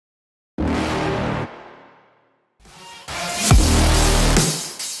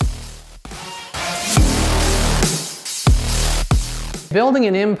Building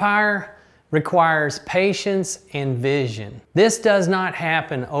an empire requires patience and vision. This does not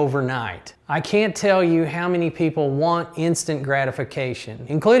happen overnight. I can't tell you how many people want instant gratification,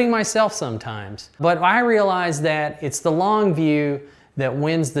 including myself sometimes. But I realize that it's the long view that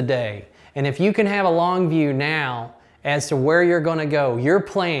wins the day. And if you can have a long view now as to where you're going to go, your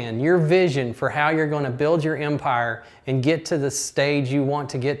plan, your vision for how you're going to build your empire and get to the stage you want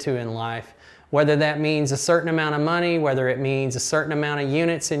to get to in life, whether that means a certain amount of money, whether it means a certain amount of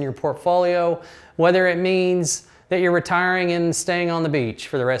units in your portfolio, whether it means that you're retiring and staying on the beach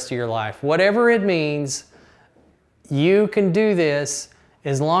for the rest of your life. Whatever it means, you can do this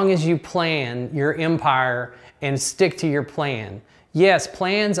as long as you plan your empire and stick to your plan. Yes,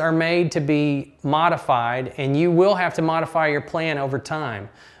 plans are made to be modified, and you will have to modify your plan over time.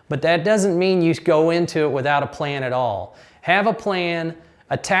 But that doesn't mean you go into it without a plan at all. Have a plan.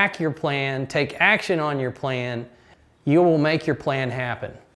 Attack your plan, take action on your plan, you will make your plan happen.